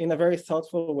scenarios in a very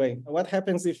thoughtful way. What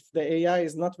happens if the AI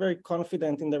is not very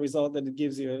confident in the result that it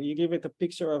gives you? You give it a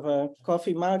picture of a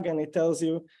coffee mug and it tells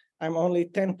you, I'm only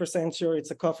 10% sure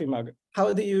it's a coffee mug.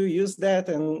 How do you use that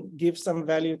and give some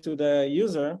value to the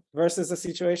user versus a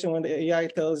situation when the AI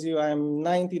tells you, I'm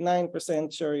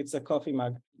 99% sure it's a coffee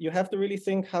mug? You have to really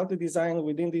think how to design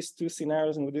within these two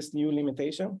scenarios and with this new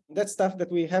limitation. That's stuff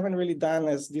that we haven't really done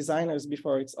as designers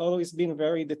before. It's always been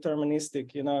very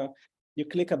deterministic. You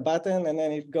click a button and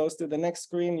then it goes to the next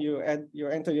screen. You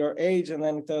enter your age and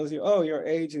then it tells you, oh, your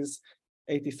age is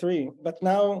 83. But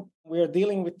now we are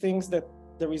dealing with things that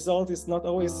the result is not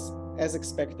always as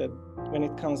expected when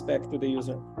it comes back to the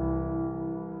user.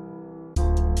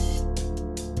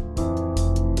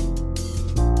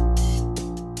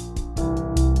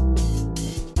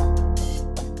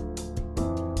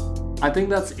 I think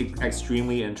that's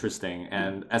extremely interesting,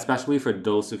 and especially for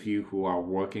those of you who are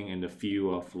working in the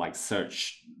field of like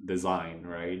search design,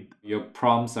 right? Your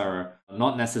prompts are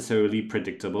not necessarily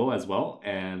predictable as well,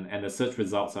 and the search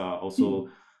results are also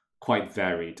quite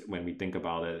varied when we think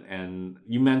about it. And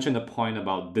you mentioned a point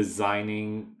about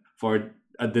designing for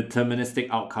a deterministic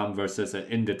outcome versus an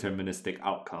indeterministic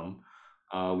outcome,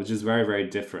 which is very, very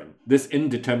different. This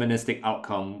indeterministic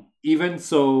outcome, even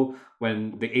so,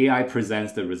 when the AI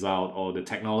presents the result or the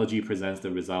technology presents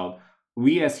the result,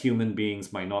 we as human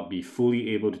beings might not be fully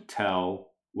able to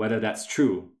tell whether that's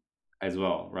true as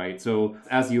well, right? So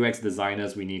as UX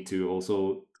designers, we need to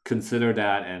also consider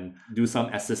that and do some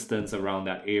assistance around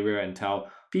that area and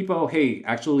tell people, hey,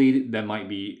 actually, this might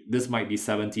be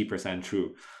 70%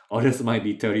 true, or this might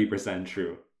be 30%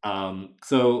 true.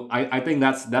 So I think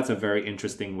that's a very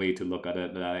interesting way to look at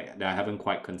it that I haven't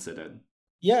quite considered.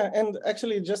 Yeah, and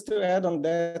actually, just to add on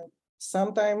that,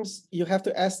 sometimes you have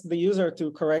to ask the user to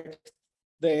correct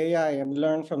the AI and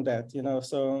learn from that,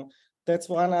 So that's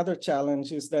one other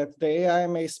challenge, is that the AI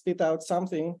may spit out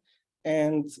something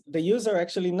and the user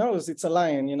actually knows it's a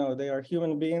lion, they are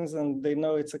human beings and they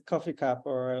know it's a coffee cup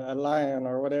or a lion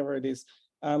or whatever it is.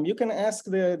 You can ask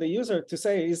the user to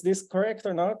say, is this correct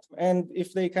or not? And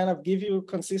if they kind of give you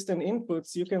consistent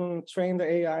inputs, you can train the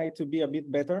AI to be a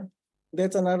bit better.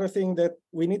 That's another thing that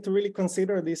we need to really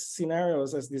consider these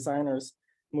scenarios as designers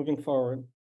moving forward.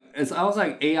 It sounds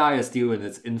like AI is still in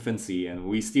its infancy, and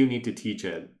we still need to teach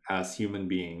it as human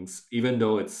beings, even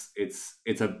though it's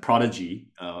a prodigy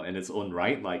in its own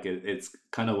right. Like it's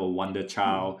kind of a wonder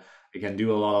child. It can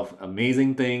do a lot of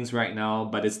amazing things right now,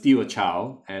 but it's still a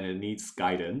child and it needs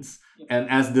guidance. And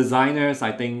as designers,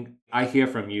 I think I hear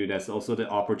from you, there's also the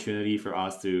opportunity for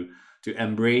us to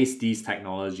embrace these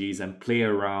technologies and play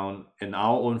around in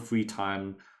our own free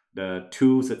time, the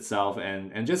tools itself,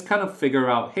 and just kind of figure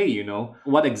out, hey,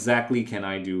 what exactly can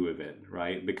I do with it,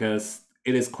 right? Because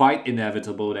it is quite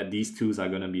inevitable that these tools are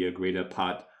going to be a greater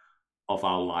part of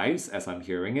our lives as I'm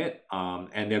hearing it,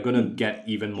 and they're going to get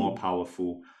even more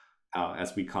powerful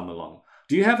as we come along.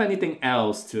 Do you have anything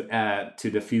else to add to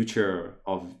the future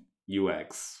of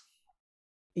UX?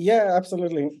 Yeah,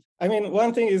 absolutely. I mean,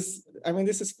 one thing is,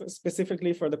 this is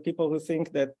specifically for the people who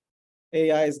think that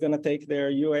AI is going to take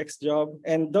their UX job.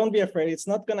 And don't be afraid, it's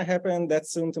not going to happen that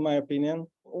soon, to my opinion.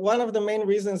 One of the main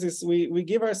reasons is we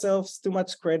give ourselves too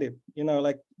much credit.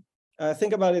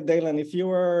 Think about it, Dalen. If you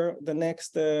were the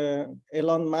next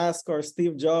Elon Musk or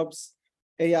Steve Jobs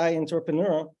AI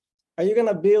entrepreneur, are you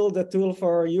going to build a tool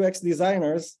for UX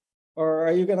designers, or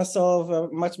are you going to solve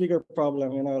a much bigger problem,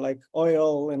 like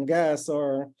oil and gas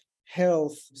or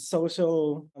health,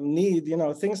 social need,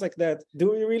 things like that?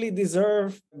 Do we really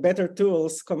deserve better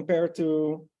tools compared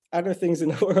to other things in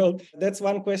the world? That's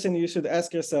one question you should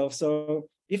ask yourself. So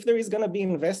if there is going to be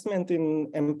investment in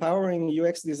empowering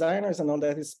UX designers and all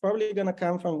that, it's probably going to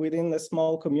come from within a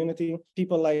small community.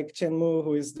 People like Chen Mu,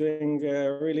 who is doing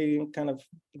a really kind of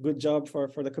good job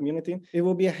for the community. It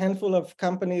will be a handful of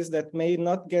companies that may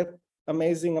not get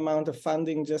amazing amount of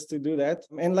funding just to do that.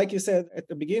 And like you said at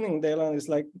the beginning, Dalen, is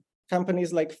like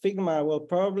companies like Figma will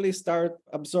probably start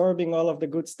absorbing all of the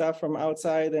good stuff from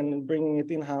outside and bringing it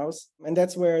in-house. And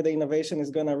that's where the innovation is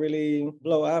going to really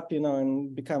blow up,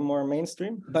 and become more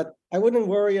mainstream. But I wouldn't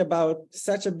worry about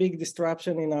such a big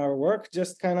disruption in our work,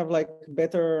 just kind of like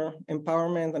better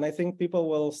empowerment. And I think people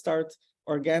will start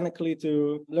organically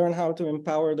to learn how to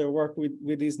empower their work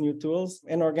with these new tools,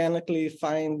 and organically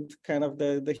find kind of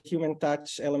the human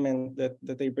touch element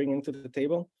that they bring into the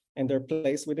table and their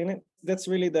place within it. That's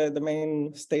really the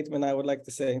main statement I would like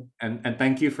to say. And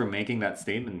thank you for making that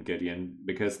statement, Gideon,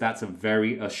 because that's a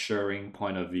very assuring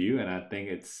point of view, and I think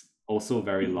it's also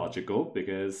very logical.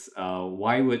 Because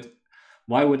why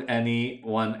would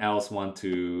anyone else want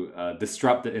to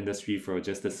disrupt the industry for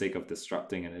just the sake of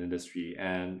disrupting an industry?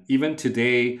 And even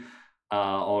today,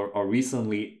 or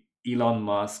recently, Elon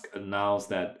Musk announced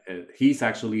that he's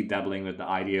actually dabbling with the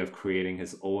idea of creating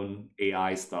his own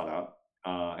AI startup.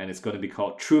 And it's going to be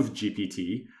called Truth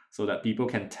GPT, so that people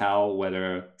can tell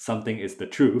whether something is the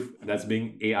truth that's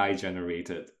being AI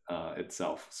generated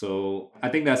itself. So I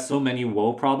think there's so many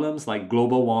world problems like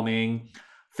global warming,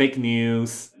 fake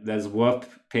news, that's worth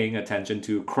paying attention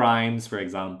to, crimes, for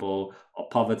example, or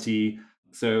poverty.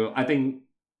 So I think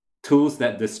tools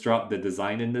that disrupt the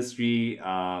design industry,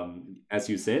 as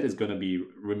you said, is going to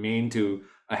remain to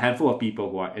a handful of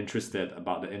people who are interested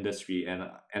about the industry,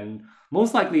 and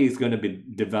most likely it's going to be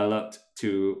developed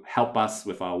to help us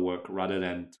with our work rather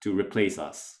than to replace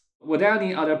us. Were there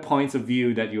any other points of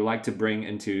view that you like to bring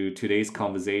into today's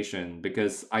conversation?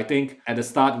 Because I think at the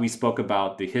start we spoke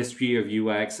about the history of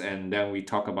UX, and then we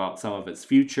talk about some of its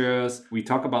futures. We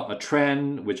talk about a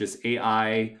trend, which is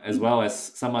AI, as well as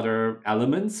some other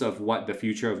elements of what the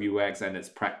future of UX and its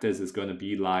practice is going to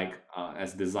be like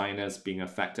as designers being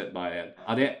affected by it.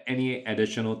 Are there any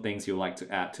additional things you'd like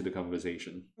to add to the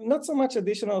conversation? Not so much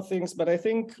additional things, but I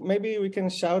think maybe we can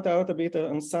shout out a bit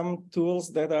on some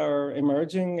tools that are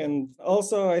emerging. And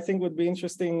also, I think would be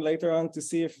interesting later on to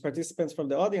see if participants from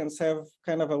the audience have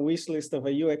kind of a wish list of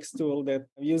a UX tool that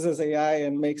uses AI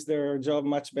and makes their job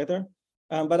much better.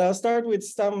 But I'll start with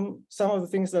some of the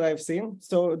things that I've seen.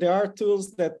 So there are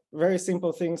tools that very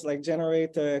simple things like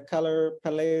generate color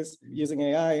palettes using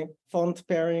AI, font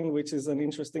pairing, which is an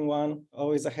interesting one,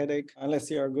 always a headache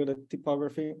unless you are good at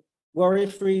typography.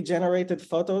 Worry-free generated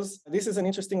photos. This is an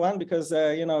interesting one because,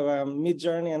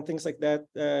 Mid-Journey and things like that,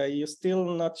 you're still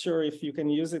not sure if you can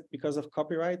use it because of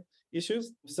copyright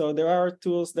issues. So there are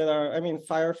tools that are,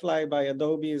 Firefly by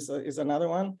Adobe is another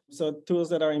one. So tools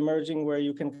that are emerging where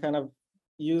you can kind of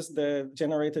use the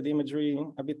generated imagery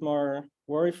a bit more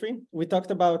worry-free. We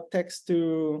talked about text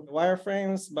to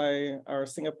wireframes by our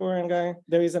Singaporean guy.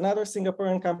 There is another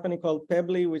Singaporean company called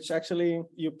Pebbly, which actually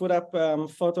you put up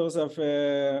photos of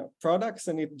products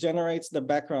and it generates the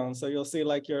background. So you'll see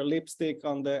like your lipstick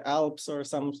on the Alps or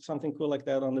something cool like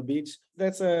that on the beach.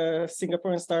 That's a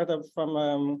Singaporean startup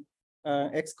from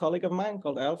ex-colleague of mine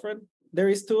called Alfred. There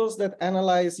is tools that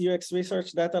analyze UX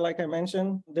research data, like I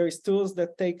mentioned. There is tools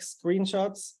that take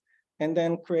screenshots and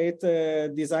then create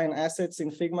design assets in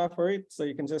Figma for it. So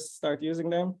you can just start using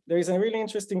them. There is a really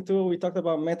interesting tool. We talked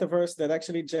about Metaverse that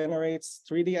actually generates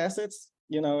 3D assets,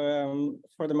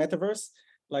 for the Metaverse,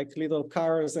 like little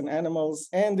cars and animals.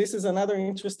 And this is another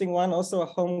interesting one, also a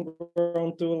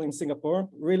homegrown tool in Singapore,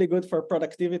 really good for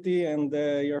productivity and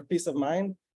your peace of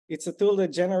mind. It's a tool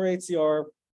that generates your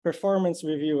performance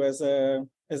review as a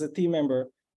team member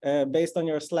based on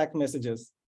your Slack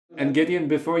messages. And Gideon,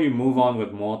 before you move on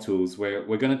with more tools,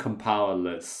 we're going to compile a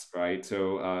list, right?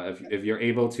 So if you're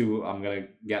able to, I'm going to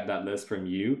get that list from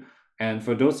you. And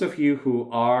for those of you who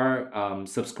are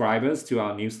subscribers to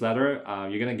our newsletter,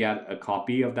 you're going to get a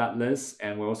copy of that list.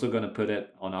 And we're also going to put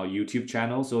it on our YouTube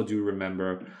channel. So do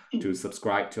remember to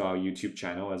subscribe to our YouTube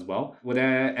channel as well. Were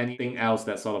there anything else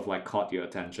that sort of like caught your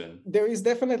attention? There is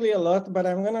definitely a lot, but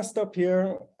I'm going to stop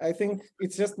here. I think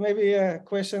it's just maybe a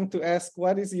question to ask,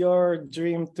 what is your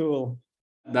dream tool?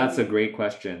 That's a great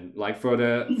question. Like for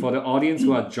the audience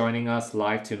who are joining us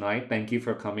live tonight, thank you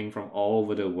for coming from all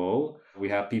over the world. We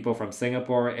have people from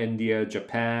Singapore, India,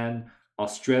 Japan,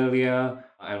 Australia,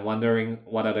 and wondering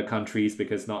what other countries,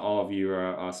 because not all of you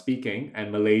are speaking,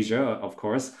 and Malaysia, of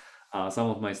course. Some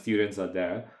of my students are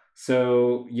there.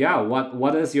 So yeah,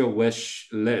 what is your wish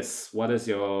list? What is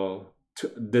your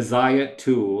desired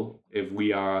tool if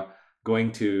we are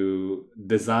going to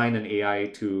design an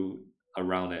AI tool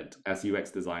around it as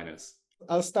UX designers?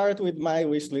 I'll start with my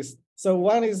wish list. So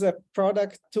one is a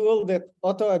product tool that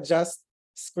auto-adjusts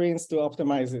screens to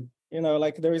optimize it.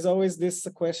 Like there is always this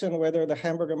question whether the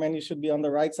hamburger menu should be on the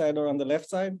right side or on the left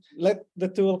side. Let the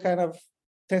tool kind of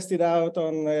test it out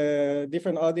on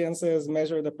different audiences,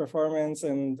 measure the performance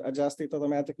and adjust it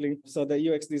automatically so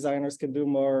the UX designers can do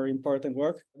more important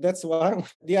work. That's one.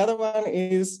 The other one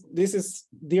is, this is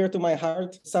dear to my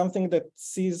heart, something that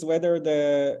sees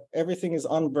whether everything is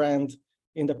on brand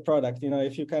in the product.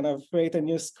 If you kind of create a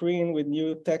new screen with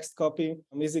new text copy,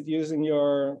 is it using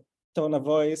your tone of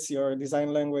voice, your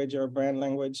design language, your brand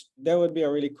language? That would be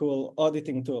a really cool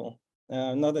auditing tool,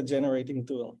 not a generating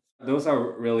tool. Those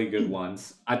are really good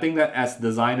ones. I think that as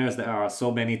designers, there are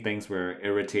so many things we're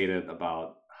irritated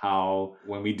about. How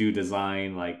when we do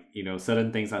design, like,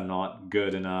 certain things are not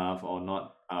good enough or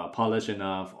not polished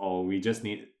enough, or we just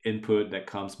need input that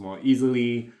comes more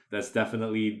easily. There's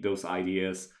definitely those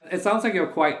ideas. It sounds like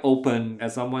you're quite open.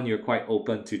 As someone, you're quite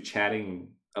open to chatting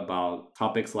about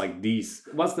topics like these.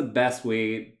 What's the best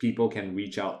way people can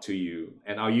reach out to you?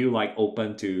 And are you like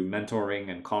open to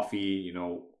mentoring and coffee?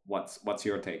 What's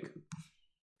your take?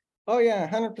 Oh yeah,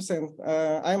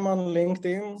 100%. I'm on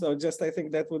LinkedIn, so I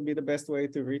think that would be the best way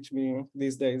to reach me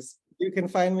these days. You can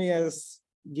find me as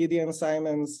Gideon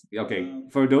Simons. Okay,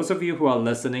 for those of you who are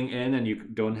listening in and you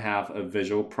don't have a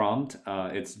visual prompt,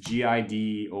 it's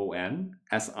Gideon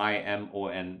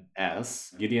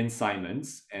Simons, Gideon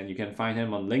Simons, and you can find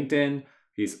him on LinkedIn.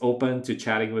 He's open to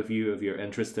chatting with you if you're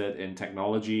interested in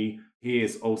technology. He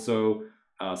is also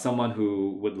someone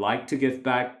who would like to give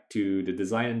back to the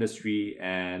design industry.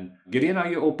 And Gideon, are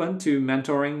you open to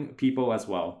mentoring people as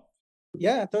well?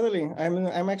 Yeah, totally.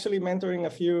 I'm actually mentoring a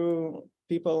few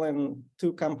people and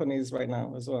 2 companies right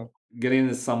now as well. Gideon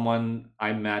is someone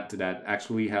I met that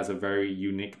actually has a very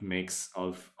unique mix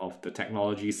of the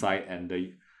technology side and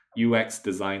the UX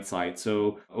design side.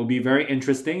 So it will be very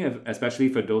interesting, especially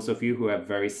for those of you who have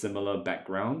very similar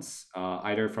backgrounds,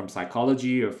 either from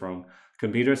psychology or from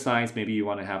computer science. Maybe you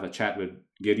want to have a chat with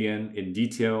Gideon in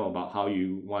detail about how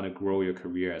you want to grow your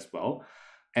career as well.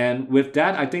 And with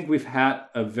that, I think we've had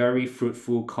a very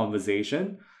fruitful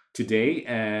conversation today,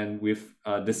 and we've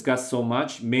discussed so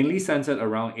much, mainly centered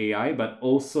around AI, but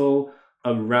also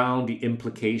around the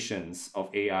implications of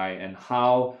AI and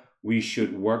how we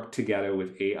should work together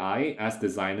with AI as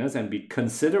designers and be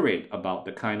considerate about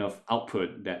the kind of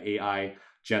output that AI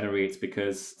generates,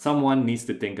 because someone needs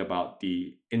to think about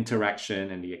the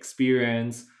interaction and the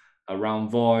experience around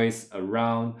voice,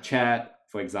 around chat,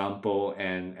 for example,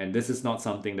 and this is not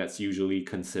something that's usually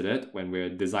considered when we're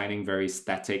designing very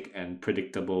static and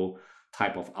predictable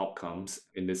type of outcomes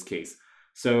in this case.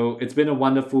 So it's been a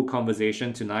wonderful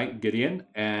conversation tonight, Gideon,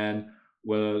 and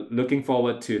we're looking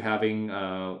forward to having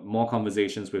more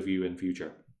conversations with you in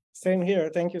future. Same here.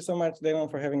 Thank you so much, Dylan,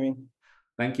 for having me.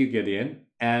 Thank you, Gideon.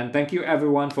 And thank you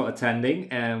everyone for attending,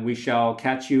 and we shall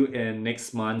catch you in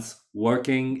next month's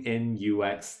Working in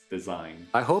UX Design.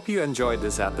 I hope you enjoyed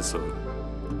this episode.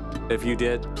 If you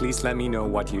did, please let me know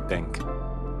what you think.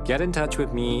 Get in touch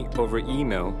with me over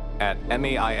email at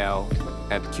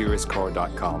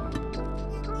mail@curiouscore.com.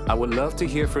 I would love to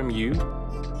hear from you.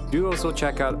 Do also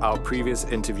check out our previous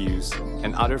interviews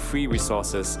and other free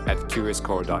resources at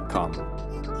curiouscore.com.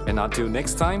 And until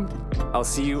next time, I'll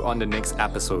see you on the next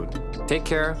episode. Take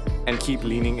care and keep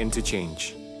leaning into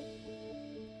change.